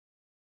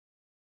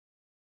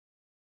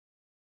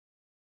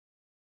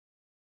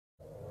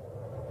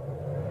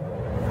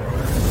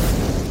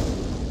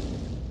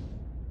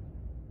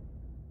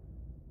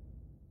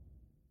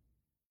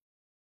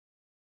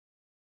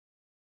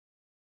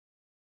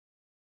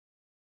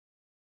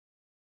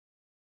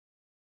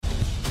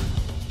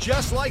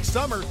Just like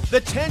summer,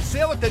 the tent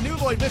sale at the new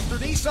Lloydminster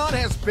Nissan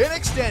has been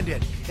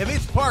extended. If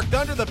it's parked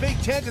under the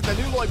big tent at the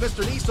new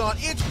Lloydminster Nissan,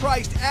 it's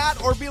priced at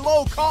or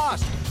below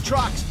cost.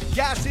 Trucks,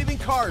 gas-saving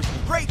cars,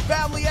 great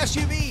family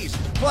SUVs.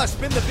 Plus,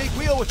 spin the big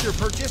wheel with your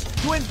purchase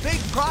to win big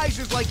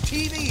prizes like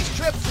TVs,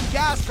 trips, and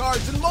gas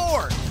cards, and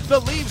more.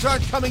 The leaves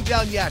aren't coming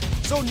down yet,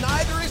 so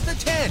neither is the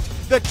tent.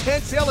 The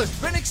tent sale has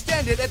been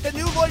extended at the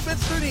new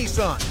Lloydminster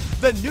Nissan.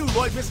 The new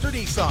Lloydminster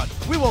Nissan.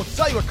 We won't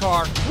sell you a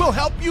car, we'll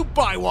help you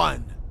buy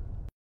one.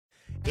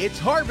 It's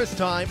harvest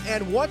time,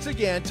 and once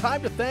again,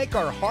 time to thank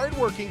our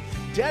hardworking,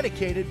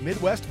 dedicated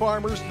Midwest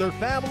farmers, their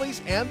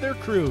families, and their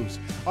crews.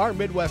 Our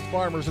Midwest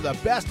farmers are the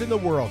best in the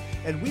world,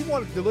 and we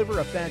want to deliver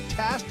a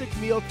fantastic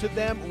meal to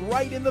them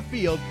right in the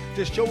field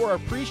to show our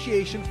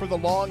appreciation for the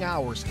long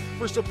hours,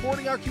 for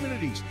supporting our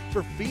communities,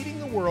 for feeding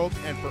the world,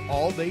 and for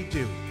all they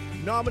do.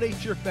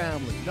 Nominate your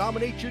family,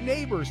 nominate your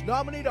neighbors,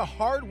 nominate a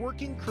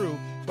hard-working crew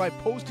by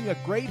posting a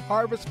great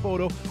harvest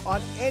photo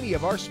on any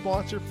of our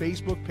sponsor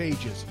Facebook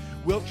pages.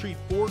 We'll treat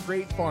 4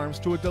 great farms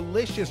to a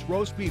delicious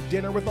roast beef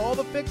dinner with all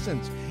the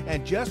fixins.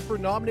 And just for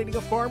nominating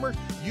a farmer,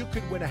 you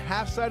could win a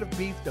half side of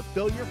beef to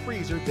fill your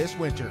freezer this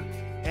winter.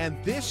 And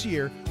this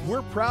year,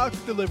 we're proud to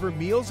deliver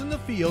Meals in the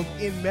Field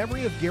in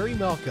memory of Gary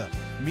Melka.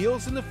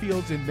 Meals in the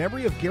Fields in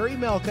memory of Gary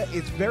Melka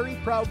is very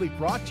proudly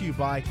brought to you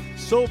by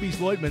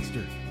Sobeys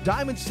Lloydminster,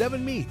 Diamond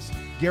 7 Meats,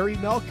 Gary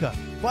Melka,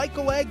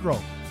 Vico Agro,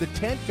 The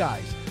Tent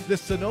Guys, the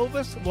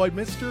Synovus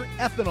Lloydminster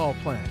Ethanol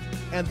Plant,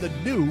 and the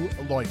new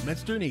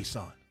Lloydminster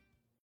Nissan.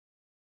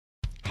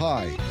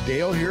 Hi,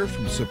 Dale here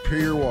from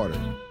Superior Water.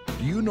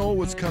 Do you know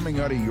what's coming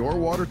out of your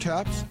water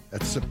taps?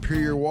 At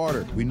Superior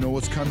Water, we know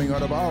what's coming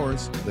out of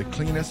ours. The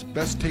cleanest,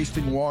 best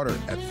tasting water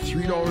at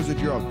 $3 a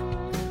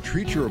jug.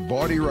 Treat your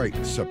body right.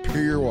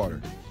 Superior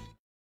Water.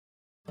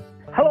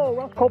 Hello,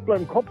 Russ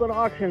Copeland, Copeland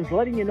Auctions,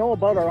 letting you know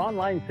about our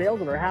online sales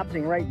that are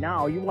happening right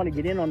now. You want to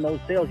get in on those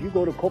sales, you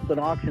go to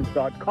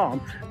CopelandAuctions.com.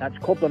 That's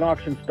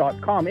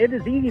CopelandAuctions.com. It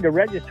is easy to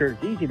register.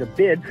 It's easy to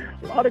bid.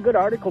 A lot of good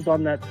articles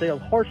on that sale.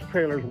 Horse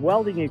trailers,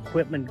 welding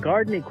equipment,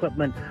 garden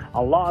equipment,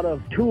 a lot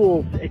of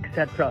tools,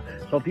 etc.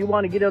 So if you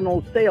want to get in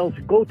those sales,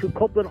 go to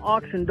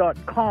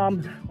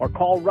CopelandAuction.com or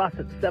call Russ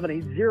at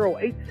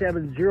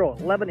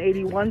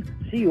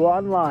 780-870-1181. See you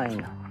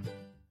online.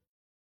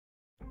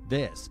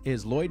 This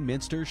is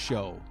Lloydminster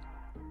Show.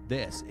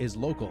 This is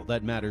local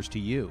that matters to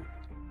you.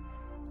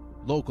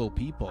 Local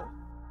people.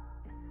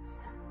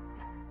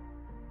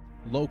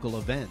 Local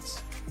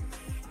events.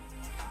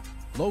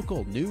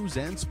 Local news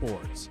and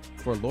sports.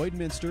 For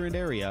Lloydminster and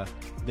area,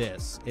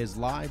 this is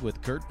Live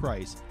with Kurt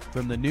Price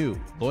from the new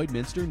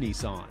Lloydminster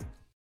Nissan.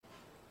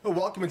 Well,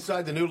 welcome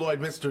inside the new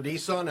Lloydminster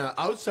Nissan.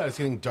 Outside it's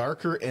getting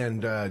darker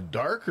and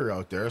darker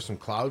out there. Some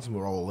clouds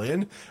roll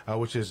in,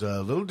 which is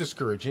a little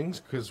discouraging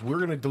because we're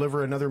going to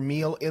deliver another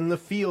meal in the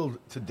field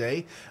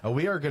today.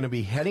 We are going to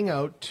be heading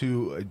out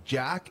to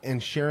Jack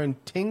and Sharon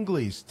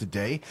Tingley's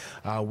today.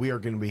 We are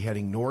going to be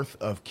heading north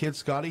of Kid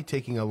Scotty,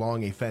 taking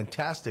along a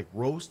fantastic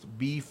roast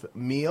beef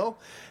meal.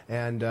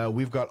 And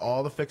we've got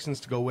all the fixings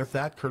to go with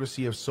that,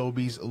 courtesy of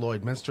Sobeys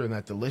Lloydminster, and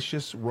that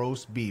delicious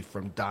roast beef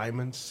from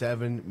Diamond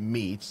 7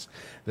 Meats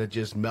that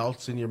just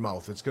melts in your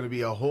mouth. It's going to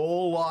be a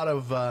whole lot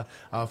of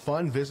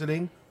fun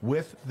visiting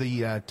with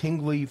the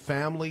Tingley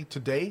family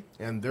today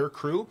and their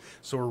crew.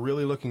 So we're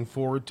really looking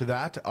forward to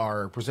that.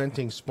 Our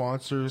presenting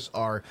sponsors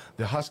are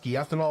the Husky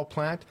Ethanol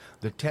Plant,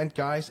 the Tent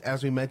Guys,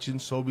 as we mentioned,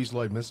 Sobeys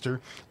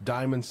Lloydminster,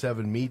 Diamond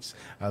 7 Meats,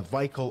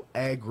 Vico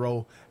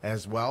Agro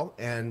as well.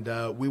 And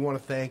we want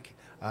to thank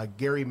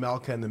Gary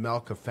Melka and the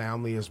Melka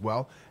family as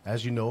well.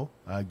 As you know,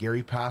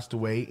 Gary passed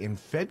away in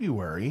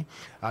February.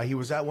 He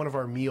was at one of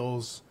our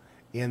meals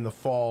in the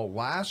fall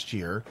last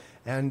year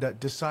and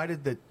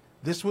decided that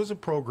this was a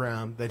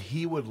program that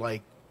he would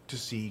like to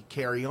see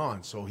carry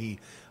on. So he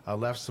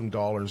left some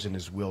dollars in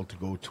his will to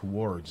go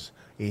towards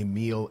a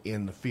meal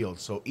in the field.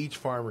 So each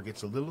farmer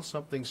gets a little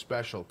something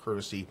special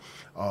courtesy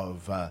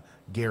of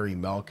Gary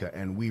Melka,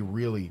 and we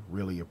really,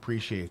 really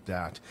appreciate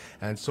that.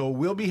 And so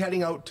we'll be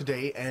heading out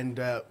today, and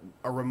a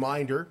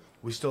reminder,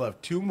 we still have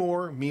 2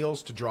 more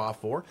meals to draw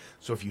for.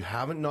 So if you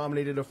haven't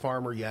nominated a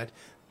farmer yet,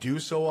 do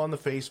so on the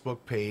Facebook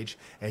page,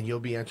 and you'll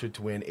be entered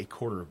to win a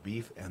quarter of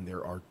beef, and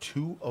there are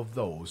 2 of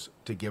those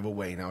to give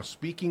away. Now,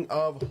 speaking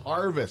of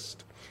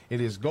harvest,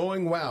 it is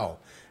going well,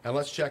 and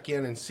let's check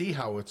in and see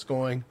how it's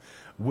going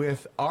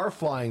with our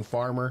flying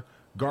farmer,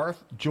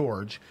 Garth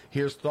George.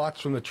 Here's Thoughts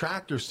from the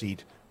Tractor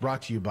Seat,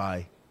 brought to you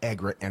by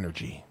Agra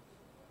Energy.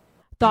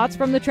 Thoughts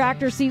from the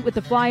Tractor Seat with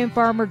the Flying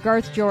Farmer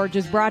Garth George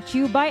is brought to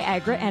you by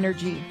Agra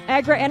Energy.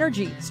 Agra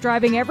Energy,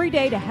 striving every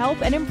day to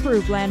help and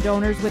improve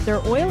landowners with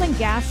their oil and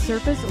gas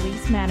surface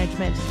lease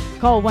management.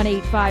 Call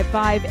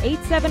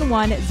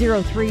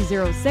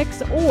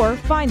 1-855-871-0306 or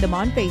find them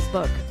on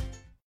Facebook.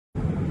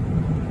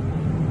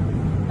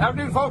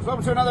 Afternoon, folks.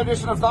 Welcome to another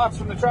edition of Thoughts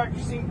from the Tractor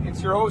Seat.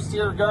 It's your host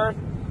here, Garth.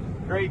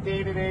 Great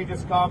day today,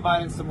 just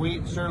combining some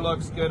wheat. Sure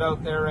looks good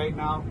out there right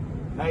now.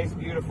 Nice,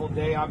 beautiful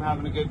day. I'm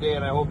having a good day,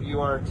 and I hope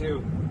you are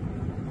too.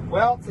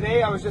 Well,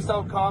 today I was just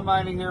out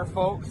combining here,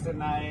 folks,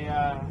 and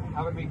I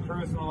happened to be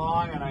cruising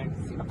along, and I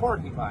seen a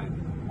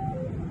porcupine.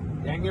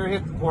 dang near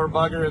hit the poor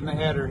bugger in the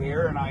header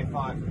here, and I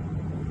thought,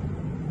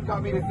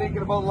 got me to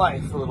thinking about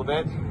life a little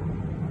bit.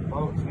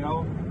 About, you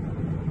know,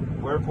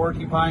 where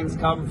porcupines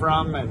come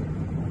from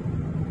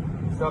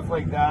and stuff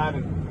like that,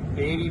 and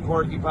baby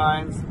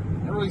porcupines.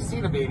 Never really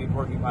seen a baby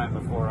porcupine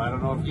before. I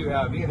don't know if you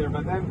have either,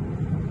 but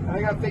then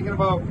I got thinking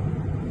about,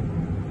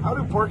 how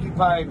do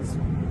porcupines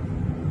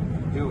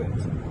do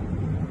it?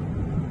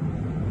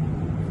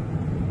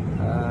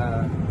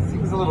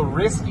 Seems a little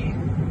risky,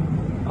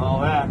 all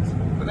that.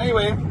 But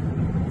anyway,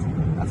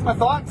 that's my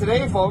thought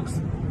today,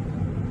 folks.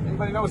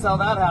 Anybody knows how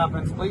that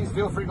happens, please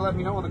feel free to let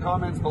me know in the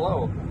comments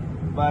below.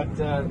 But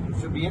it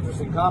should be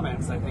interesting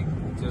comments, I think,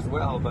 as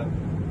well. But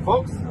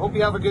folks, hope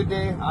you have a good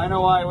day. I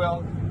know I will.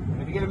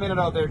 And if you get a minute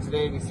out there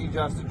today and you see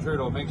Justin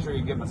Trudeau, make sure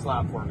you give him a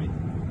slap for me.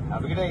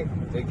 Have a good day.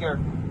 Take care.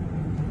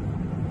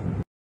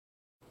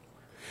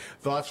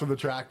 Thoughts from the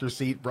tractor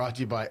seat brought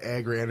to you by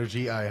Agra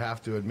Energy. I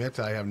have to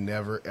admit, I have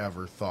never,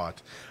 ever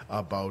thought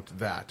about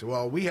that.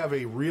 Well, we have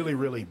a really,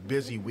 really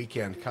busy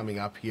weekend coming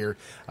up here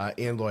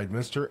in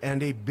Lloydminster,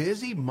 and a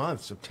busy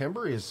month.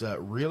 September is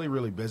really,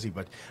 really busy,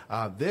 but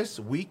this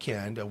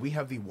weekend we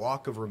have the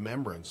Walk of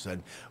Remembrance,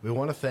 and we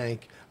want to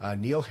thank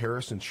Neil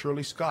Harris and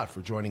Shirley Scott for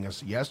joining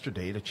us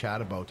yesterday to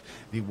chat about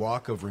the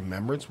Walk of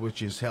Remembrance,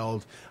 which is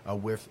held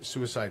with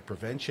Suicide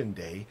Prevention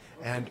Day.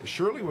 And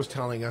Shirley was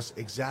telling us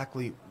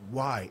exactly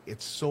why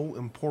it's so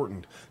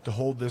important to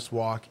hold this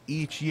walk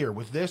each year,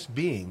 with this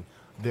being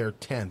their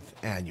 10th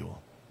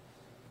annual.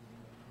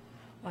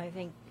 I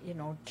think, you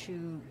know,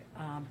 to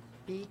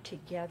be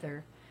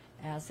together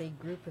as a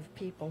group of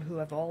people who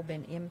have all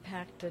been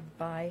impacted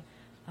by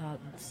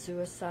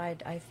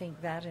suicide, I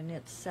think that in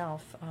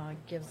itself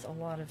gives a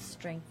lot of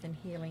strength and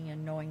healing,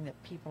 and knowing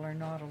that people are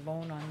not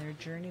alone on their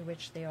journey,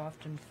 which they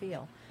often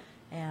feel.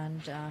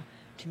 And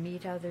to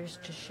meet others,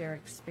 to share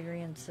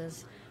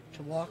experiences,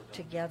 to walk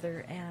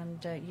together,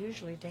 and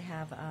usually to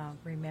have a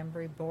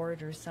remembrance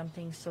board or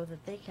something so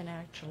that they can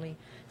actually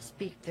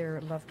speak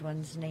their loved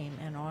one's name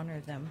and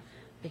honor them,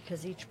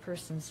 because each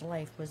person's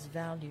life was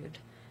valued.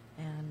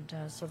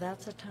 And so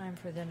that's a time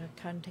for them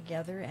to come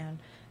together and,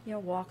 you know,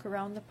 walk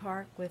around the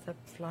park with a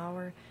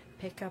flower,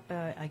 pick up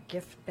a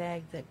gift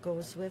bag that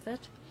goes with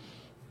it,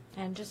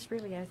 and just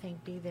really, I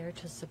think, be there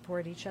to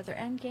support each other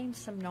and gain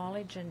some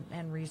knowledge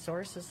and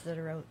resources that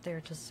are out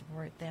there to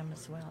support them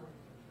as well.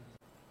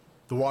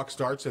 The walk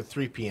starts at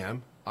 3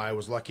 p.m. I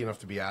was lucky enough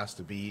to be asked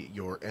to be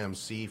your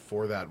MC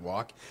for that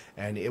walk,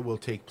 and it will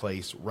take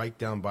place right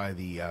down by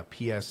the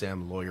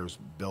PSM Lawyers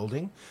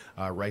building,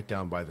 right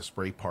down by the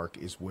spray park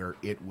is where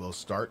it will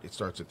start. It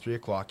starts at 3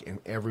 o'clock, and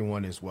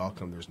everyone is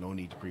welcome. There's no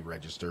need to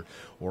pre-register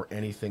or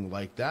anything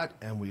like that,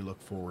 and we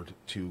look forward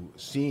to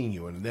seeing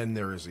you. And then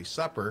there is a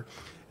supper,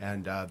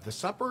 and the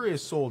supper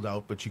is sold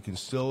out, but you can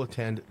still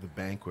attend the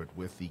banquet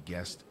with the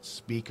guest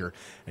speaker.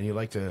 And you'd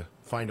like to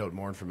find out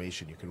more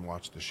information, you can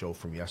watch the show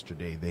from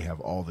yesterday. They have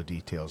all the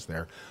details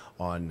there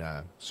on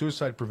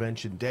Suicide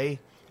Prevention Day,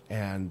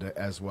 and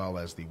as well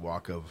as the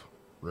Walk of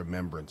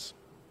Remembrance.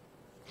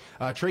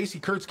 Tracy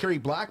Kurtz, Kerry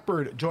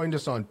Blackbird joined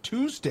us on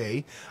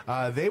Tuesday.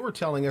 They were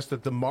telling us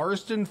that the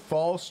Marsden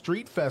Fall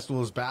Street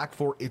Festival is back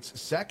for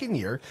its second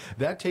year.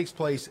 That takes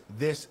place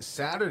this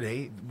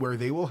Saturday, where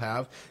they will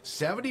have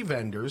 70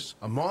 vendors,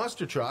 a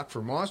monster truck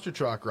for monster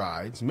truck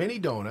rides, mini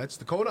donuts,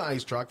 the Kona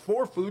Ice Truck,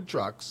 4 food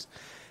trucks,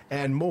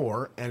 and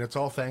more. And it's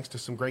all thanks to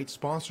some great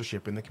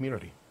sponsorship in the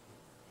community.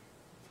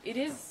 It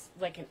is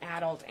like an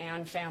adult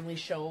and family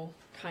show,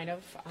 kind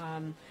of.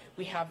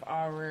 We have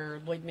our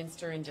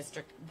Lloydminster and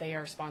District, they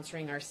are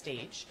sponsoring our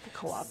stage. The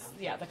co-op.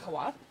 Yeah, the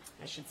co-op.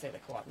 I should say the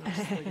co-op, not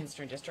just Lloydminster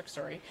and District,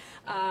 sorry.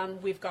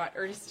 We've got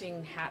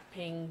Ernestine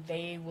Hatping.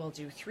 They will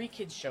do 3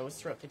 kids shows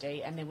throughout the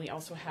day, and then we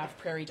also have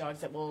Prairie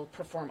Dogs that will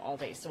perform all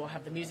day. So we'll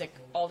have the music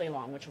all day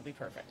long, which will be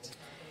perfect.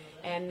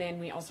 And then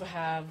we also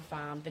have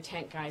the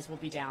tent guys will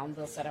be down.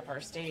 They'll set up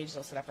our stage.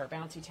 They'll set up our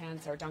bouncy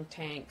tents, our dunk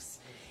tanks.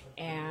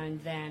 And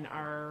then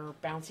our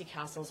bouncy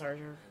castles are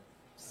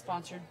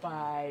sponsored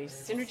by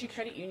Synergy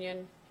Credit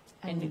Union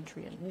and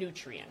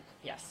Nutrien.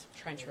 Yes,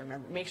 trying to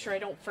remember. Make sure I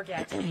don't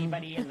forget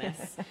anybody in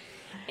this.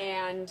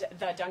 And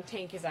the dunk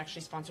tank is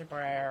actually sponsored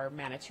by our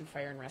Manitou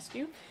Fire and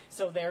Rescue.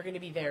 So they're going to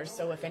be there.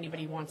 So if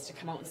anybody wants to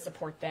come out and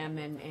support them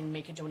and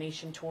make a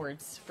donation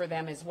towards for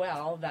them as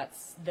well,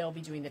 they'll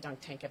be doing the dunk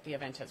tank at the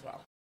event as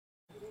well.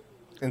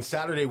 And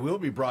Saturday, we'll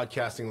be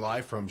broadcasting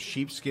live from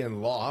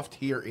Sheepskin Loft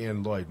here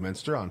in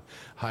Lloydminster on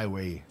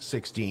Highway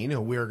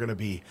 16. We are going to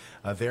be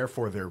there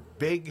for their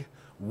big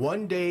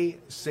one-day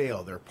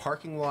sale, their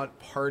parking lot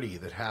party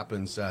that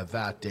happens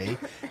that day.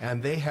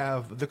 And they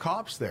have the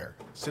cops there.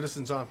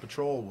 Citizens on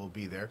Patrol will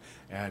be there,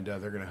 and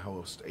they're going to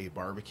host a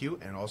barbecue.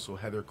 And also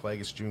Heather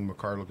Clagus, June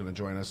McCardle are going to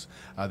join us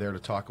there to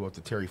talk about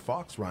the Terry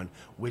Fox Run,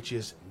 which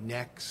is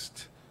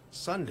next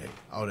Sunday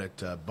out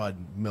at Bud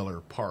Miller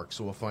Park.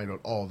 So we'll find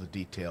out all the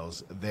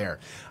details there.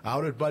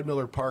 Out at Bud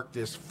Miller Park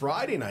this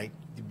Friday night,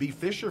 the B.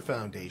 Fisher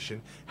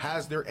Foundation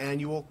has their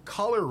annual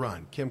color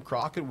run. Kim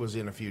Crockett was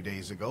in a few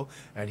days ago,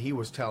 and he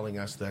was telling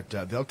us that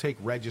they'll take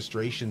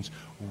registrations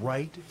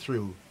right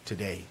through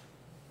today.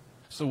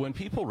 So when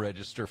people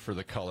register for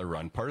the Color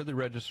Run, part of the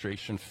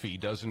registration fee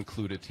does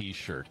include a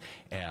T-shirt.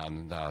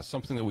 And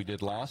something that we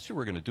did last year,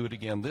 we're going to do it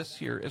again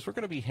this year, is we're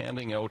going to be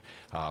handing out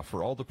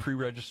for all the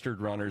pre-registered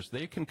runners.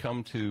 They can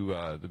come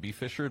to the B.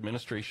 Fisher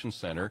Administration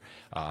Center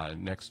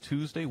next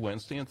Tuesday,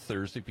 Wednesday, and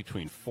Thursday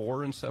between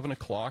 4 and 7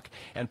 o'clock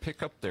and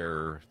pick up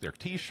their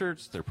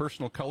T-shirts, their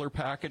personal color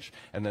package,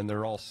 and then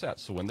they're all set.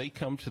 So when they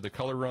come to the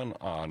Color Run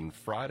on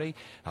Friday,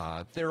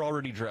 they're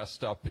already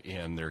dressed up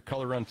in their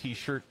Color Run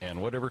T-shirt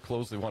and whatever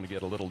clothes they want to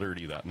get a little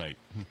dirty that night.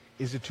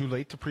 Is it too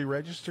late to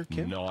pre-register,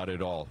 Kim? Not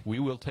at all. We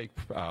will take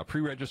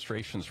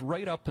pre-registrations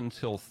right up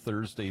until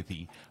Thursday,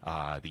 the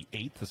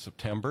 8th of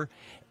September.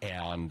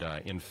 And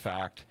in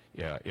fact,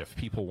 if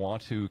people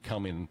want to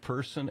come in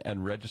person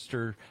and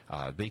register,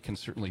 they can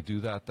certainly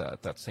do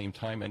that same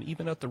time and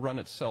even at the run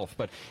itself.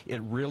 But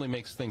it really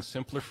makes things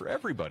simpler for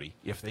everybody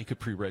if they could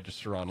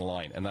pre-register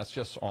online. And that's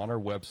just on our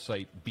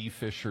website,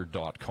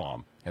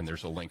 bfisher.com. And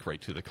there's a link right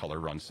to the Color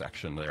Run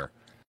section there.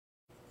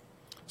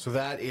 So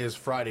that is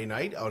Friday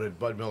night out at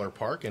Bud Miller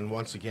Park, and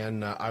once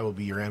again, I will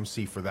be your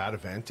MC for that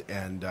event,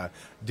 and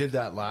did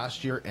that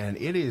last year, and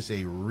it is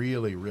a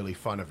really, really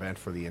fun event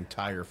for the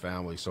entire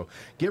family. So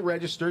get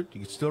registered.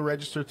 You can still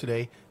register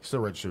today, still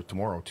register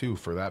tomorrow too,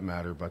 for that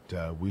matter,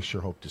 but we sure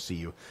hope to see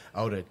you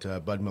out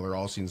at Bud Miller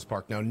All Seasons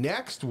Park. Now,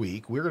 next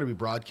week, we're going to be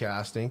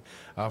broadcasting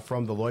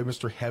from the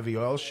Lloydminster Heavy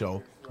Oil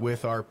Show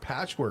with our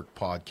Patchwork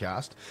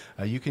podcast.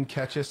 You can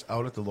catch us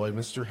out at the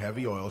Lloydminster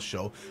Heavy Oil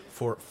Show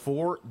for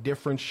 4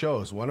 different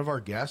shows. One of our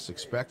guests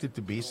expected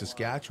to be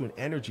Saskatchewan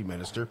Energy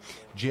Minister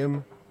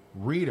Jim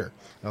Reeder.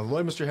 Now, the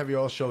Lloydminster Heavy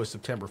Oil Show is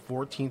September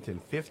 14th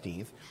and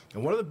 15th,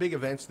 and one of the big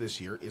events this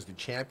year is the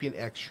Champion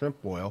X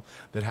Shrimp Boil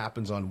that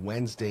happens on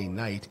Wednesday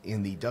night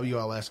in the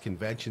WLS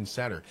Convention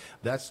Center.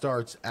 That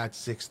starts at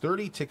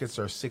 6:30. Tickets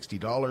are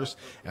 $60,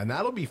 and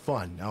that'll be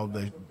fun. Now,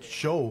 the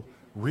show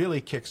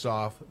really kicks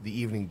off the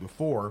evening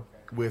before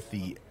with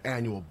the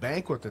annual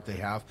banquet that they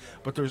have,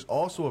 but there's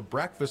also a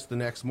breakfast the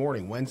next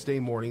morning. Wednesday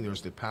morning,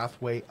 there's the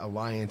Pathway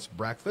Alliance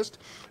breakfast.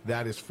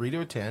 That is free to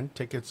attend.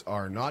 Tickets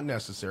are not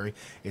necessary.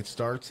 It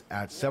starts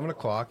at 7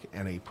 o'clock,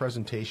 and a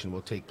presentation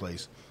will take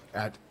place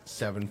at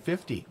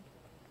 7:50.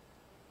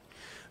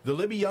 The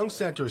Libby Young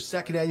Center's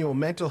second annual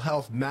Mental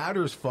Health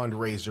Matters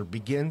fundraiser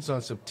begins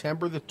on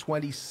September the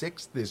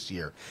 26th this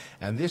year.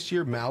 And this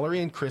year, Mallory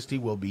and Christy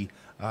will be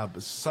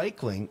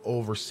cycling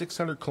over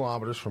 600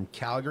 kilometers from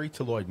Calgary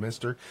to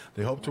Lloydminster.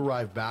 They hope to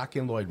arrive back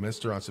in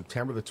Lloydminster on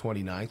September the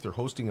 29th. They're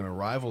hosting an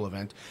arrival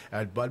event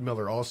at Bud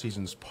Miller All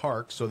Seasons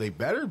Park, so they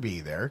better be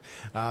there.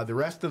 The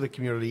rest of the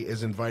community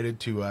is invited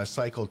to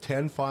cycle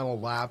 10 final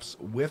laps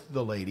with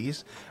the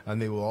ladies,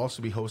 and they will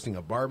also be hosting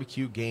a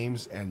barbecue,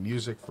 games, and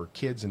music for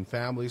kids and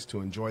families to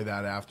enjoy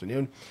that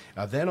afternoon.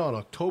 Then on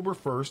October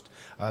 1st,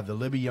 the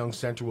Libby Young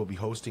Center will be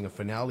hosting a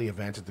finale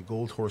event at the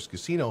Gold Horse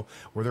Casino,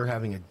 where they're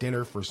having a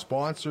dinner for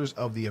sponsors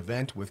of the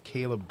event with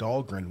Caleb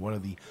Dahlgren, one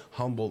of the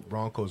Humboldt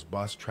Broncos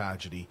bus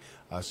tragedy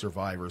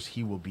survivors.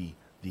 He will be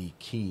the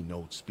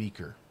keynote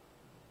speaker.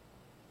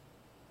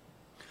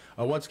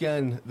 Once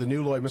again, the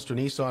new Lloydminster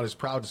Nissan is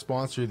proud to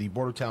sponsor the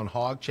Bordertown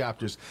Hog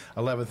Chapter's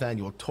 11th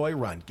annual Toy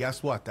Run.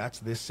 Guess what? That's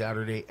this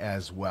Saturday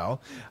as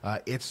well.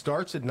 It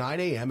starts at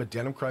 9 a.m. at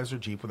Denham Chrysler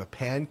Jeep with a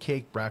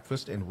pancake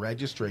breakfast and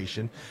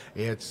registration.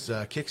 It's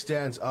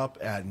kickstands up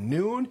at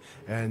noon,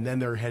 and then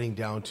they're heading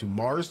down to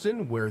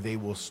Marsden, where they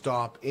will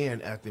stop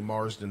in at the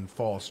Marsden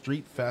Fall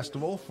Street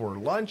Festival for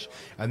lunch,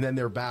 and then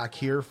they're back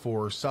here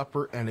for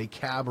supper and a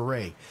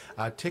cabaret.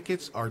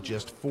 Tickets are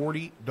just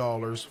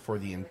 $40 for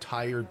the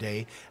entire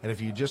day, and if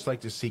you'd just like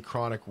to see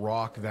Chronic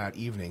Rock that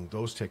evening,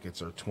 those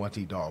tickets are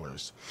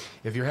 $20.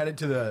 If you're headed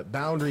to the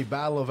Boundary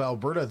Battle of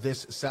Alberta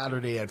this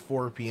Saturday at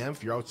 4 p.m.,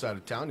 if you're outside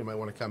of town, you might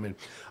want to come in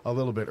a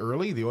little bit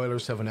early. The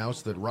Oilers have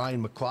announced that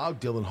Ryan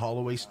McLeod, Dylan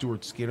Holloway,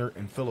 Stuart Skinner,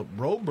 and Philip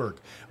Broberg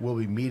will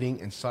be meeting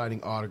and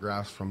signing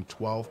autographs from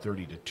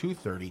 12:30 to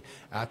 2:30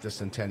 at the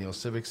Centennial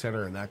Civic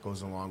Center, and that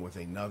goes along with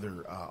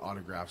another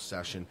autograph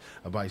session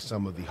by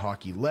some of the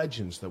hockey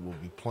legends that will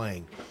be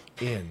playing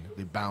in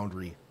the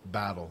Boundary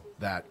Battle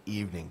that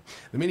evening.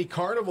 The Mini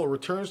Carnival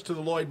returns to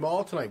the Lloyd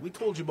Mall tonight. We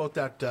told you about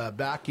that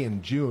back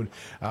in June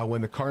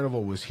when the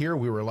Carnival was here.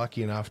 We were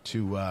lucky enough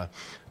to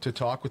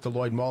talk with the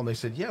Lloyd Mall, and they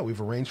said, yeah,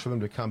 we've arranged for them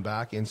to come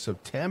back in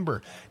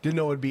September. Didn't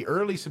know it would be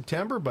early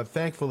September, but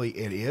thankfully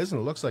it is, and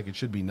it looks like it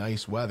should be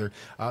nice weather.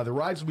 The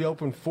rides will be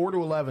open 4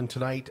 to 11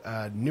 tonight,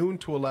 noon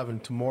to 11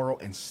 tomorrow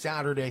and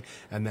Saturday,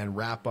 and then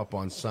wrap up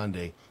on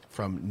Sunday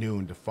from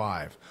noon to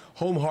 5.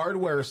 Home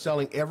Hardware is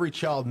selling Every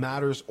Child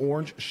Matters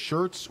orange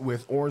shirts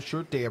with Orange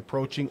Shirt Day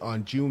approaching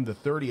on June the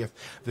 30th.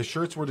 The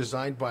shirts were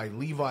designed by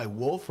Levi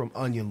Wolf from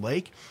Onion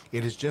Lake.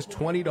 It is just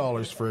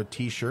 $20 for a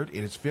t-shirt.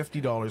 It is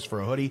 $50 for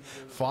a hoodie.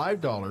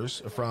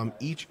 $5 from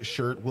each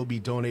shirt will be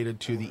donated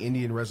to the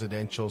Indian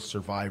Residential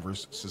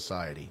Survivors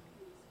Society.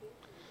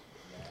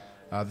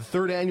 The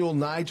third annual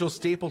Nigel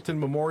Stapleton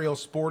Memorial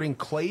Sporting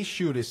Clay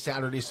Shoot is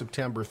Saturday,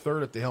 September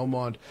 3rd at the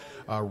Hillmont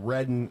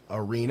Redden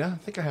Arena.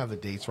 I think I have the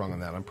dates wrong on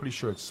that. I'm pretty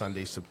sure it's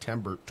Sunday,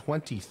 September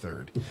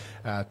 23rd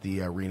at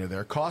the arena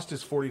there. Cost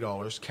is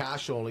 $40,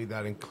 cash only.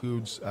 That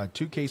includes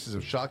 2 cases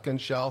of shotgun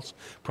shells.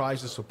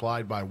 Prizes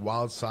supplied by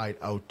Wildside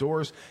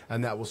Outdoors,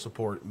 and that will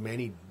support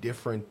many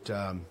different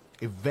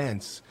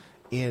events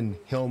in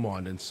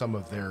Hillmont and some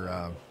of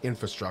their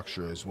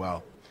infrastructure as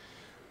well.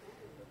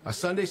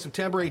 Sunday,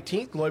 September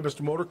 18th, Lloydminster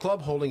Motor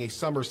Club holding a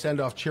summer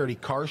send-off charity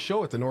car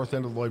show at the north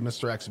end of the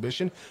Lloydminster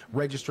Exhibition.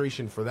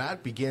 Registration for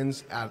that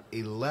begins at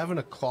 11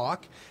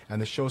 o'clock,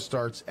 and the show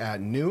starts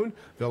at noon.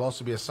 There'll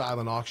also be a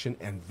silent auction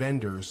and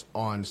vendors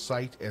on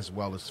site as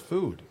well as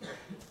food.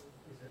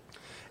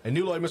 And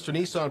New Lloydminster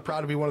Nissan,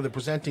 proud to be one of the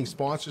presenting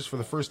sponsors for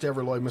the first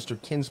ever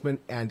Lloydminster Kinsman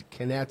and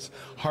Kinet's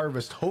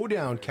Harvest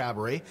Hoedown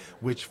Cabaret,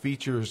 which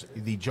features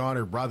the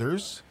Johnner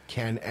brothers,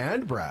 Ken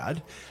and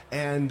Brad,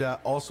 and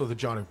also the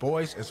Johnner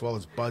boys, as well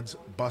as Bud's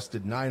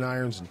Busted 9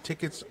 Irons, and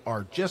tickets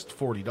are just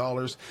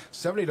 $40.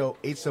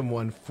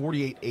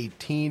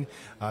 780-871-4818.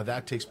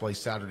 That takes place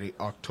Saturday,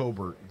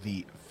 October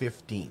the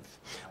 15th.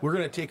 We're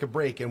going to take a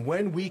break, and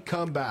when we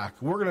come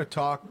back, we're going to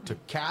talk to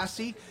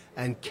Cassie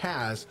and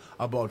Kaz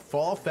about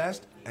Fall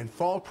Fest and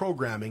fall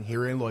programming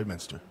here in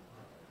Lloydminster.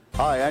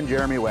 Hi, I'm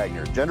Jeremy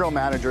Wagner, General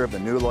Manager of the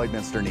new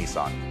Lloydminster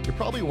Nissan. You're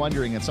probably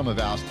wondering, and some have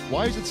asked,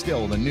 why is it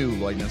still the new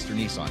Lloydminster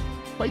Nissan?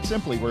 Quite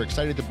simply, we're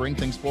excited to bring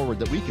things forward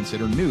that we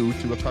consider new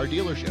to a car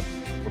dealership.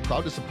 We're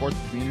proud to support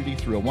the community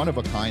through a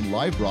one-of-a-kind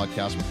live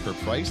broadcast with Kurt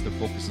Price that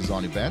focuses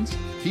on events,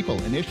 people,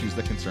 and issues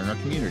that concern our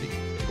community.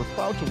 We're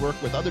proud to work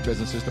with other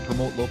businesses to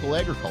promote local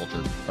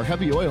agriculture, our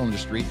heavy oil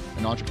industry,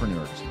 and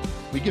entrepreneurs.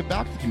 We give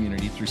back to the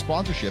community through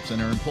sponsorships,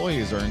 and our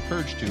employees are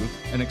encouraged to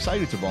and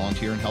excited to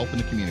volunteer and help in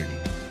the community.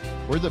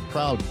 We're the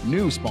proud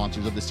new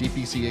sponsors of the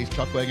CPCA's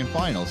Chuckwagon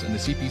Finals and the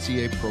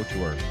CPCA Pro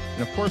Tour.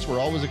 And of course, we're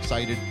always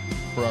excited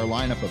for our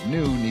lineup of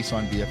new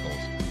Nissan vehicles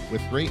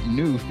with great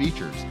new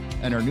features,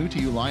 and our new to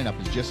you lineup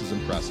is just as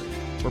impressive.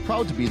 We're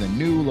proud to be the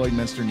new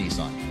Lloydminster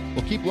Nissan.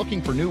 We'll keep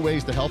looking for new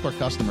ways to help our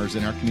customers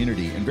in our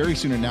community and very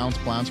soon announce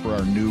plans for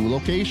our new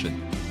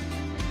location.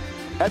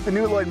 At the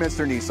new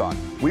Lloydminster Nissan,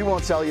 we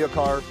won't sell you a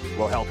car,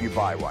 we'll help you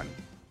buy one.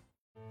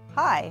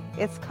 Hi,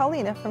 it's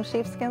Colina from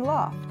Sheepskin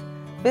Loft.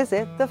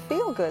 Visit the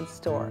Feel Good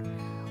store,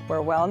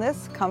 where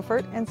wellness,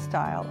 comfort, and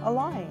style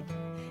align.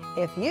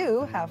 If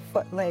you have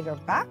foot, leg, or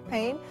back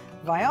pain,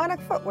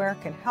 Vionic Footwear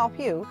can help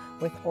you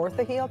with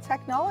OrthoHeal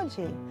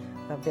technology.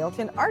 The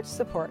built-in arch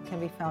support can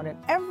be found in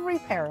every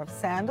pair of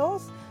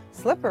sandals,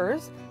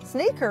 slippers,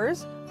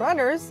 sneakers,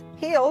 runners,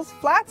 heels,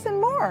 flats, and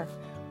more.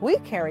 We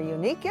carry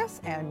unique gifts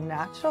and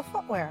natural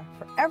footwear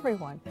for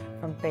everyone,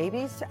 from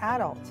babies to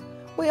adults.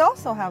 We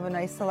also have a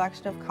nice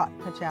selection of cotton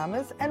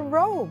pajamas and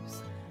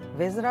robes.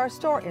 Visit our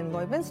store in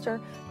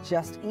Lloydminster,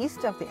 just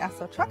east of the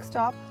Esso truck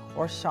stop,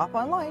 or shop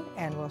online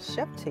and we'll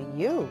ship to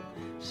you.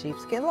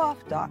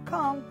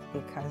 Sheepskinloft.com,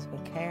 because we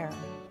care.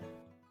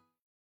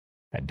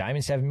 At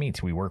Diamond 7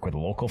 Meats, we work with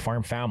local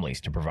farm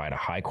families to provide a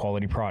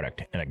high-quality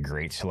product and a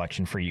great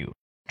selection for you.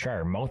 Try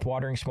our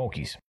mouth-watering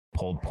smokies,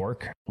 pulled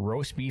pork,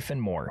 roast beef,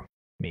 and more.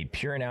 Made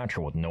pure and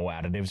natural with no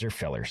additives or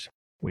fillers.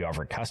 We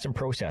offer custom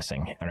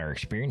processing, and our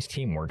experienced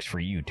team works for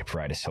you to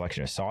provide a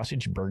selection of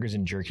sausage, burgers,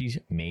 and jerkies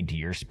made to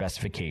your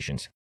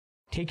specifications.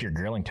 Take your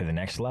grilling to the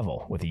next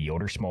level with a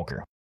Yoder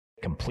smoker.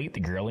 Complete the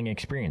grilling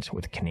experience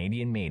with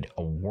Canadian-made,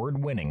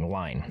 award-winning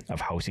line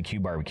of House of Q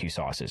barbecue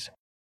sauces.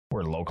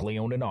 We're locally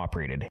owned and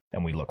operated,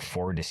 and we look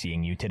forward to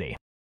seeing you today.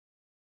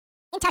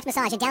 In Touch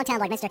Massage in downtown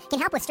Lloydminster can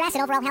help with stress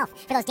and overall health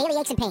for those daily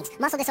aches and pains,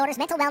 muscle disorders,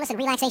 mental wellness, and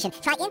relaxation.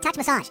 Try In Touch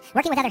Massage.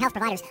 Working with other health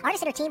providers,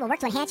 Artis and her team will work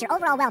to enhance your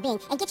overall well-being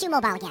and get you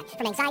mobile again,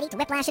 from anxiety to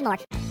whiplash and more.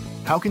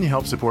 How can you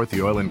help support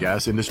the oil and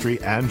gas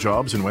industry and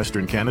jobs in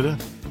Western Canada?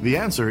 The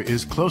answer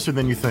is closer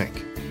than you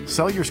think.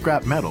 Sell your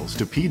scrap metals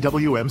to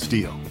PWM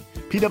Steel.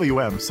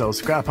 PWM sells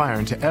scrap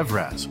iron to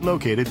Evraz,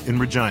 located in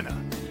Regina.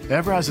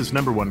 Evraz's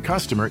 #1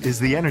 customer is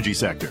the energy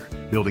sector,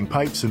 building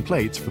pipes and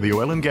plates for the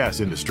oil and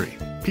gas industry.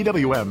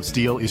 PWM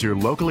Steel is your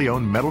locally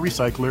owned metal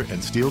recycler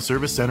and steel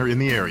service center in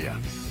the area.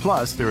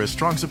 Plus, they're a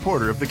strong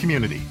supporter of the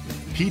community.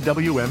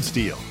 PWM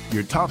Steel,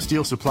 your top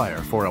steel supplier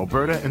for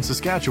Alberta and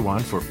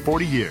Saskatchewan for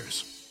 40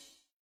 years.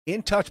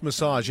 In Touch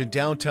Massage in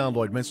downtown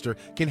Lloydminster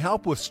can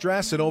help with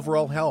stress and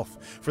overall health.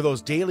 For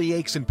those daily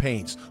aches and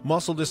pains,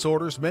 muscle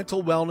disorders,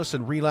 mental wellness,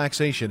 and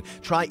relaxation,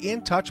 try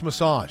In Touch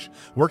Massage.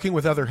 Working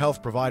with other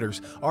health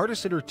providers,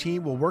 Artis and her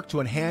team will work to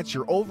enhance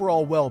your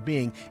overall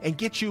well-being and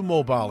get you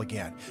mobile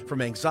again.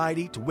 From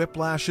anxiety to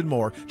whiplash and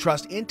more,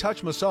 trust In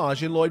Touch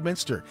Massage in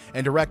Lloydminster,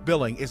 and direct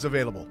billing is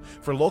available.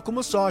 For local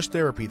massage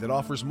therapy that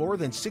offers more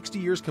than 60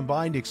 years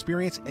combined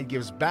experience and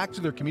gives back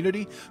to their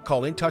community,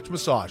 call In Touch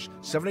Massage,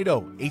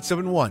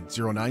 780-871-0977.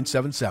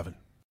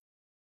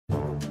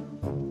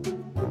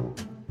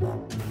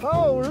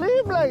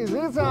 Holy blaze,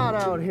 it's hot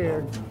out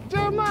here.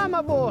 Jeremiah,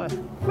 my boy,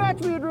 fetch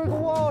me a drink of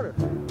water.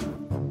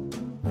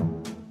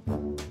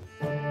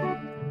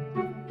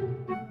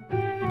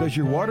 Does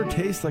your water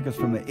taste like it's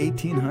from the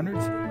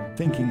 1800s?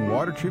 Thinking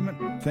water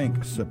treatment?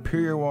 Think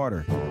Superior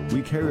Water.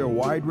 We carry a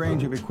wide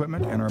range of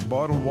equipment and our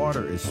bottled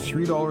water is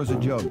 $3 a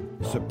jug.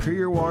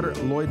 Superior Water,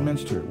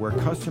 Lloydminster, where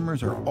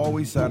customers are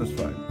always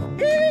satisfied.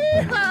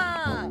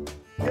 Yeehaw!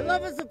 You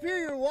love a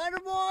Superior Water,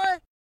 boy?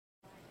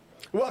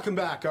 Welcome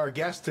back. Our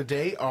guests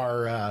today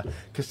are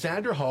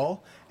Cassandra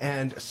Hall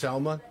and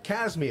Selma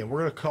Kazmi, and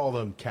we're going to call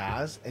them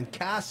Kaz and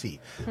Cassie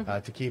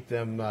to keep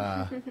them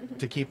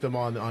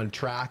on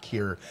track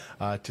here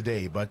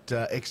today. But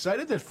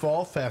excited that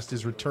Fall Fest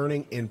is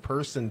returning in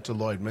person to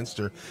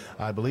Lloydminster.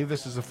 I believe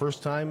this is the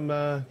first time,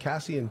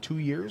 Cassie, in 2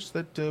 years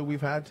that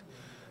we've had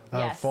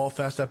Yes. Fall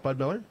Fest at Bud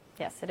Miller.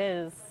 Yes, it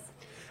is.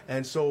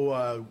 And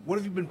so, what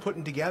have you been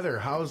putting together?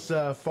 How's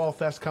Fall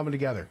Fest coming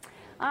together?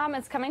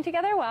 It's coming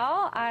together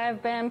well.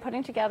 I've been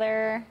putting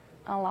together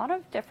a lot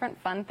of different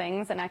fun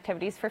things and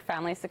activities for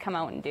families to come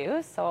out and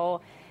do. So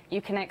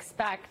you can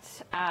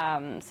expect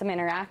some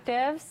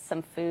interactives,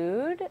 some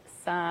food,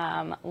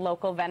 some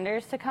local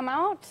vendors to come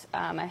out,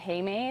 a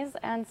hay maze,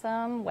 and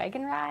some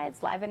wagon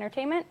rides, live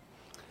entertainment.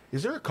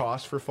 Is there a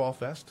cost for Fall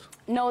Fest?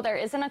 No, there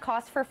isn't a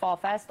cost for Fall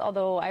Fest,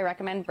 although I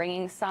recommend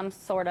bringing some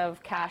sort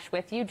of cash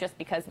with you just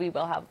because we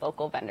will have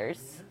local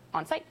vendors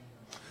on site.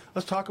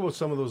 Let's talk about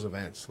some of those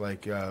events,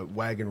 like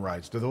wagon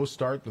rides. Do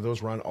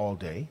those run all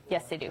day?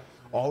 Yes, they do.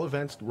 All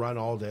events run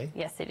all day?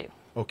 Yes, they do.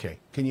 Okay.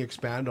 Can you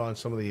expand on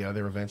some of the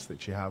other events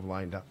that you have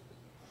lined up?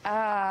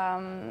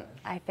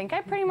 I think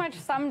I pretty much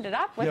summed it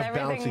up with You have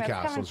everything bouncy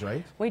that's castles, coming.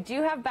 right? We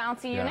do have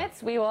bouncy Yeah.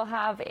 units. We will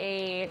have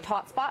a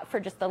tot spot for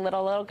just the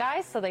little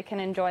guys so they can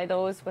enjoy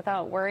those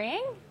without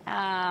worrying.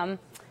 And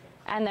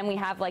then we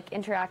have like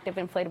interactive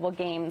inflatable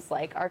games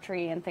like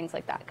archery and things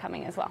like that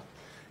coming as well.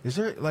 Is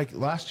there, like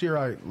last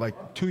year,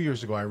 2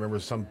 years ago, I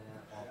remember some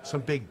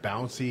big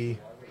bouncy,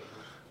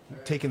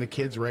 taking the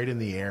kids right in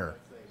the air,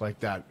 like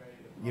that.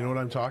 You know what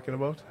I'm talking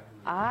about?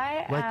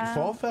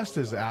 Fall Fest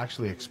has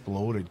actually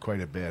exploded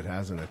quite a bit,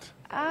 hasn't it?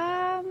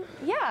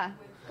 Yeah,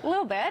 a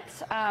little bit.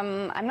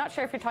 I'm not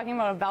sure if you're talking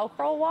about a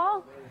Velcro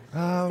wall,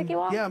 sticky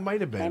wall. Yeah, it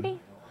might have been. Maybe.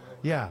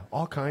 Yeah,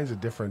 all kinds of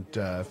different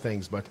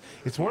things, but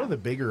it's one of the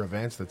bigger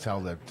events that's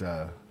held at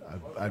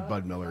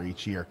Bud Miller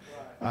each year.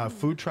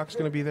 Food truck's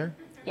going to be there?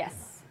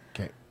 Yes.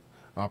 Okay.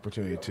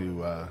 Opportunity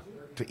to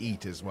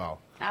eat as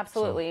well.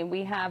 Absolutely.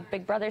 We have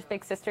Big Brothers,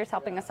 Big Sisters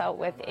helping us out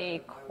with a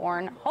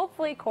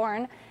hopefully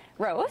corn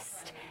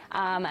roast.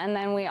 And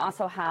then we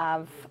also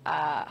have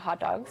hot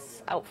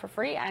dogs out for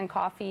free and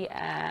coffee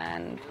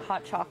and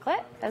hot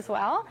chocolate as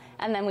well.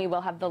 And then we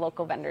will have the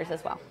local vendors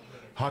as well.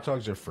 Hot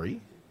dogs are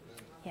free?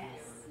 Yes.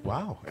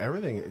 Wow.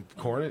 Everything.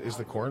 Is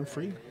the corn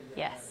free?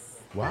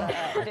 Yes. Wow.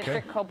 The Okay.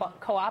 District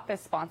Co-op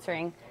is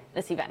sponsoring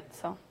this event.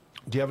 So.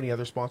 Do you have any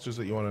other sponsors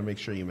that you want to make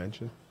sure you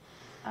mention?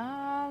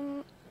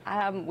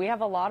 We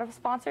have a lot of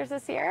sponsors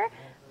this year.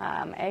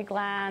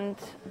 Eggland,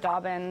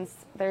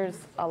 Dobbins, there's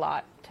a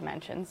lot to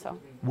mention. So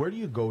Where do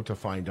you go to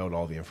find out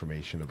all the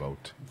information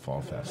about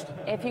Fall Fest?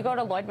 if you go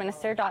to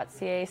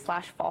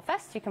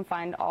lloydminster.ca/fallfest, you can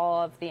find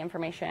all of the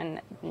information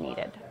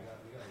needed.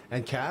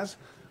 And Kaz,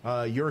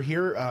 you're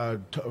here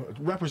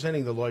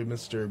representing the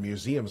Lloydminster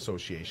Museum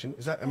Association.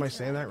 Am I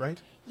saying that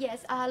right?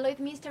 Yes,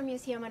 Lloydminster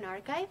Museum and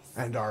Archives.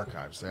 And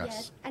Archives, yes.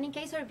 Yes, and in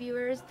case our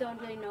viewers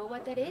don't really know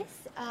what that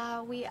is,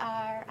 we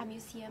are a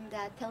museum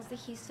that tells the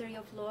history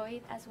of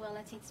Lloyd as well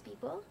as its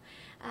people.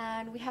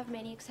 And we have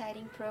many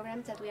exciting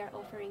programs that we are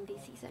offering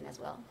this season as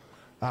well.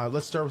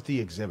 Let's start with the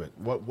exhibit.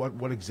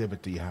 What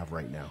exhibit do you have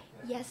right now?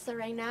 Yes, so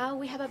right now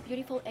we have a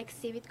beautiful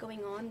exhibit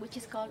going on which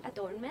is called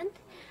Adornment,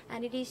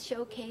 and it is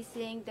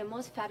showcasing the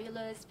most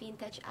fabulous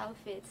vintage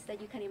outfits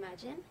that you can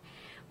imagine.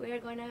 We are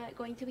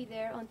going to be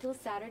there until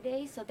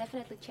Saturday, so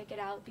definitely check it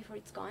out before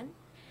it's gone.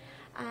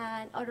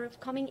 And our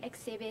upcoming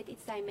exhibit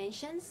is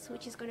Dimensions,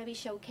 which is going to be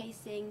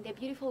showcasing the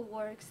beautiful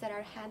works that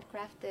are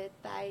handcrafted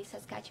by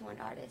Saskatchewan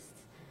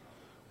artists.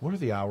 What are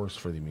the hours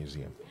for the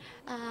museum?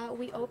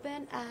 We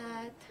open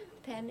at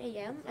 10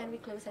 a.m. and we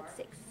close at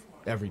 6.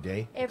 Every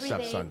day? Every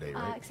except day, Sunday,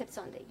 right? Except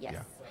Sunday, yes.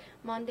 Yeah.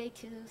 Monday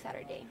to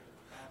Saturday.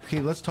 Okay,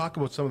 let's talk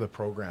about some of the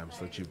programs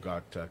that you've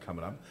got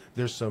coming up.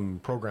 There's some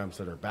programs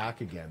that are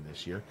back again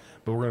this year,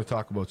 but we're going to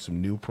talk about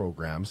some new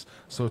programs.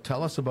 So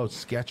tell us about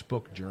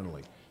Sketchbook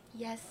Journaling.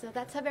 Yes, so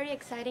that's a very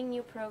exciting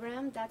new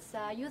program. That's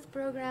a youth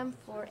program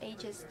for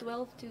ages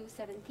 12 to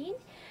 17.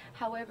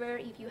 However,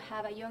 if you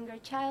have a younger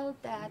child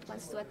that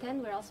wants to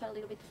attend, we're also a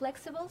little bit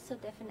flexible, so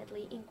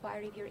definitely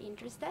inquire if you're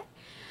interested.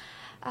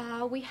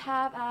 We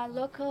have a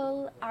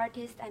local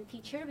artist and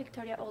teacher,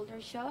 Victoria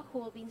Oldershaw, who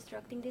will be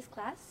instructing this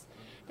class.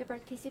 The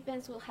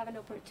participants will have an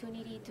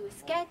opportunity to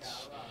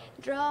sketch,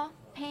 draw,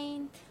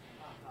 paint,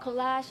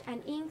 collage,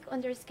 and ink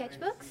on their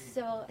sketchbooks,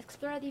 so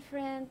explore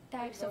different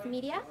types of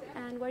media.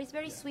 And what is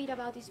very sweet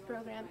about this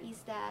program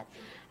is that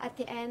at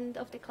the end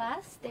of the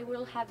class, they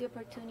will have the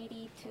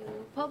opportunity to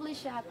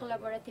publish a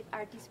collaborative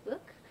artist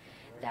book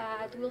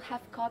that will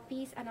have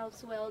copies, and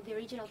also the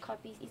original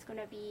copies is going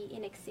to be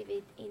in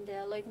exhibit in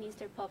the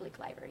Lloydminster Public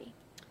Library.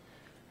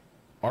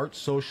 Art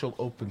Social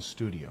Open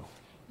Studio.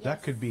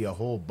 That could be a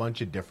whole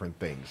bunch of different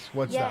things.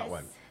 What's that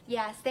one?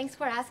 Yes, thanks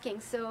for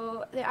asking.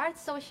 So the Art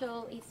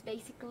Social is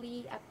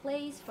basically a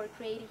place for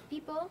creative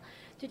people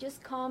to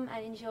just come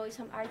and enjoy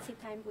some artsy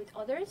time with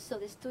others. So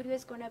the studio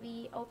is going to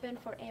be open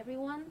for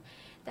everyone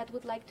that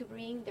would like to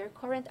bring their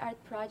current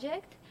art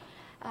project.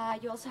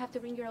 You also have to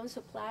bring your own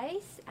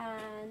supplies,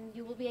 and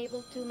you will be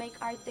able to make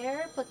art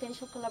there,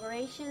 potential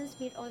collaborations,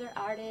 meet other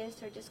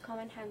artists, or just come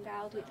and hang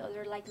out with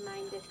other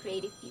like-minded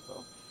creative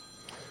people.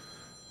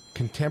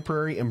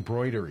 Contemporary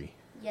embroidery.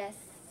 Yes,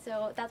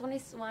 so that one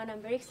is one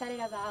I'm very excited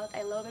about.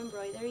 I love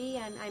embroidery,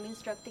 and I'm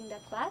instructing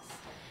that class.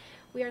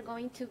 We are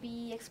going to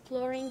be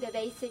exploring the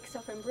basics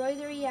of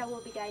embroidery. I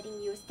will be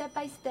guiding you step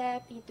by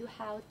step into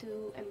how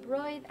to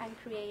embroider and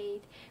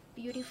create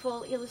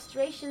beautiful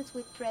illustrations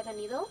with thread and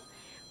needle.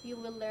 You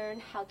will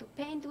learn how to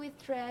paint with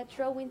thread,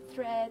 draw with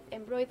thread,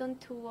 embroider on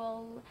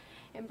tulle,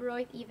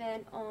 embroider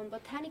even on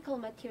botanical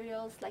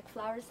materials like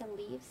flowers and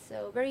leaves.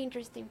 So very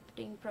interesting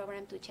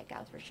program to check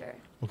out for sure.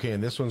 Okay,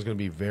 and this one's going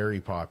to be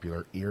very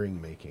popular, earring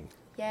making.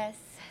 Yes,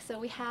 so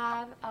we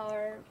have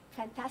our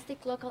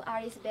fantastic local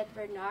artist Beth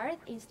Bernard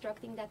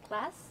instructing that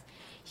class.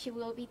 She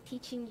will be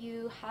teaching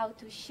you how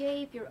to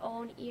shape your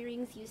own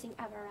earrings using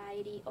a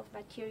variety of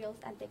materials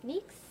and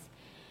techniques.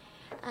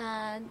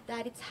 And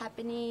that is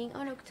happening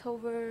on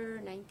October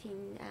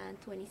 19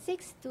 and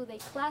 26, 2-day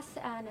class,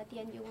 and at the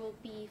end you will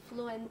be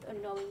fluent on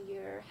knowing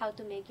how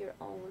to make your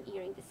own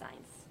earring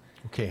designs.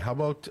 Okay, how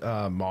about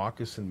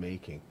moccasin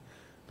making?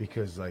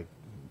 Because like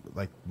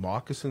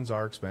moccasins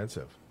are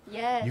expensive.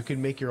 Yes. You can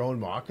make your own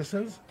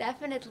moccasins?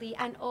 Definitely,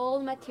 and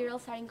all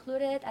materials are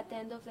included. At the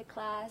end of the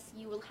class,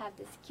 you will have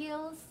the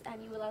skills,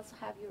 and you will also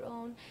have your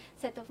own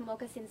set of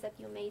moccasins that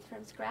you made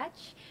from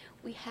scratch.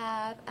 We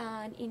have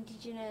an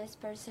indigenous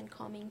person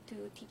coming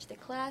to teach the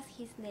class.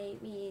 His name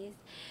is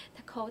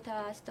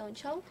Dakota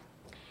Stonechild,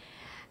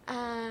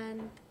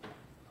 and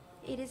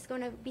it is going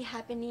to be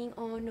happening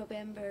on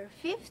November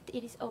 5th.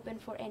 It is open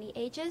for any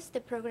ages. The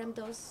program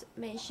does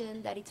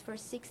mention that it's for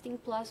 16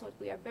 plus, but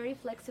we are very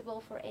flexible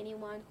for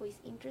anyone who is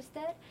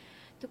interested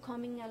to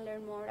come in and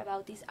learn more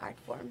about this art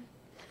form.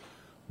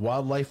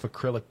 Wildlife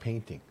acrylic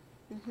painting.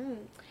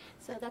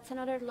 So that's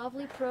another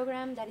lovely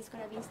program that is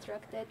going to be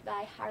instructed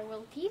by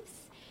Harwell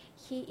Thieves.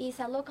 He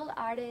is a local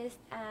artist,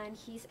 and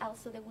he's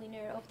also the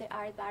winner of the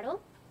art battle.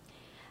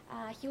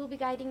 He will be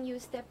guiding you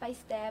step by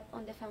step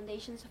on the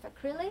foundations of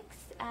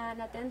acrylics,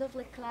 and at the end of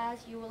the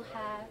class you will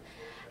have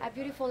a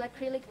beautiful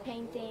acrylic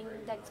painting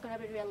that's going to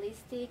be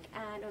realistic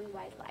and on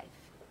wildlife.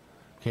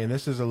 Okay, and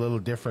this is a little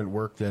different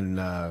work than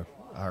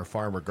our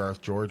farmer Garth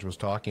George was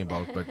talking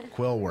about, but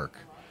quill work.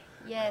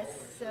 Yes,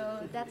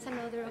 so that's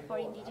another of our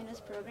indigenous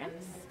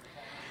programs,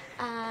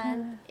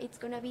 and it's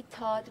going to be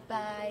taught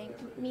by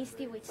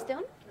Misty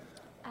Wheatstone.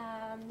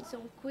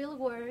 So quill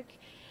work,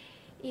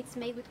 it's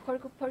made with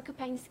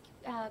porcupine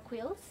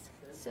quills.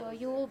 So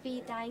you will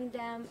be dyeing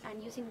them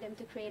and using them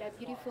to create a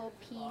beautiful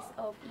piece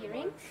of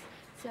earrings.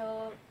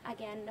 So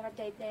again, at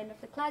the end of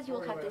the class, you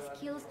will have the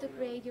skills to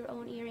create your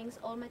own earrings.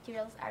 All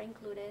materials are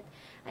included,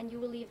 and you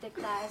will leave the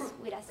class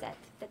with a set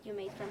that you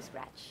made from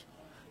scratch.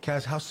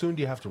 Kaz, how soon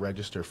do you have to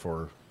register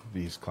for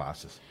these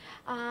classes?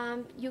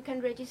 You can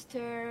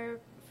register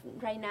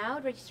right now.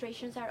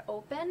 Registrations are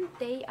open.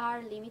 They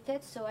are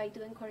limited, so I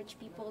do encourage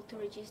people to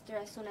register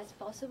as soon as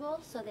possible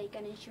so they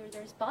can ensure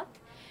their spot.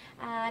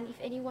 And if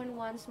anyone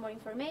wants more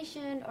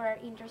information or are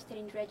interested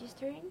in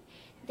registering,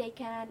 they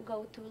can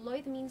go to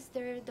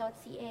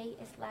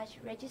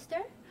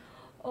lloydminster.ca/register,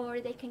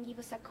 or they can give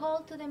us a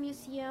call to the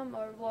museum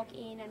or walk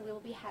in, and we'll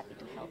be happy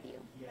to help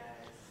you.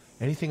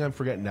 Anything I'm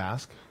forgetting to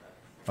ask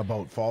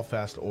about Fall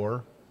Fest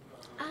or?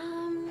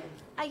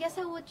 I guess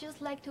I would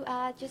just like to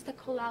add just a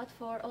call out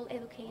for all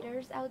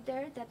educators out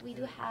there that we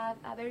do have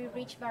a very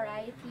rich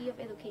variety of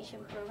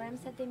education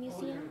programs at the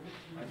museum.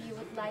 If you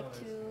would like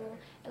to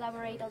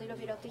elaborate a little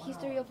bit of the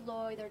history of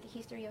Lloyd or the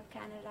history of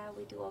Canada,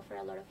 we do offer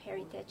a lot of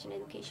heritage and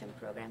education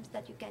programs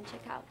that you can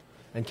check out.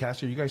 And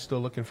Cass, are you guys still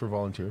looking for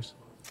volunteers?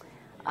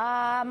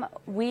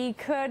 We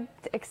could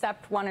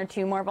accept 1 or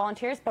 2 more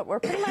volunteers, but we're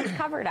pretty much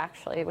covered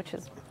actually, which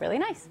is really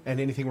nice. And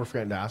anything we're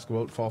forgetting to ask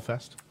about Fall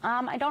Fest?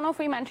 I don't know if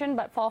we mentioned,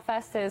 but Fall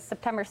Fest is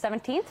September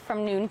 17th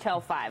from noon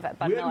till 5 at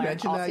Bud We Miller haven't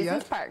mentioned All that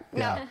Seasons yet? Park.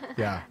 Yeah, No.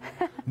 yeah.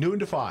 Noon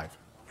to 5.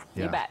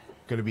 You bet.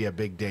 Going to be a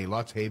big day.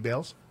 Lots of hay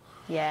bales.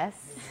 Yes.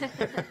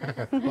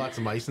 Lots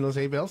of mice in those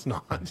hay bales?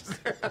 No, I'm just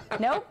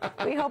Nope,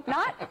 we hope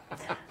not.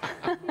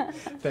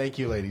 Thank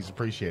you, ladies.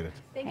 Appreciate it.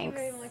 Thank you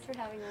very much for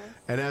having us.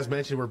 And as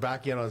mentioned, we're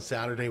back in on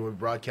Saturday. We're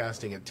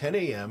broadcasting at 10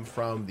 a.m.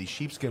 from the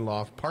Sheepskin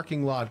Loft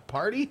parking lot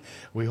party.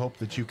 We hope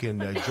that you can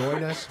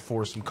join us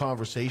for some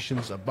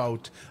conversations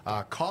about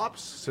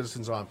cops,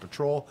 citizens on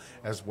patrol,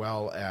 as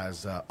well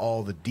as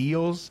all the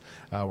deals.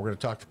 We're going to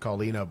talk to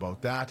Colina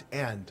about that,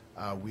 and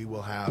we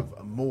will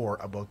have more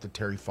about the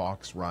Terry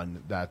Fox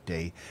run that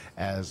day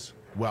as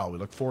well. We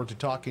look forward to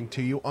talking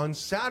to you on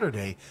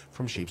Saturday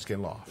from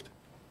Sheepskin Loft.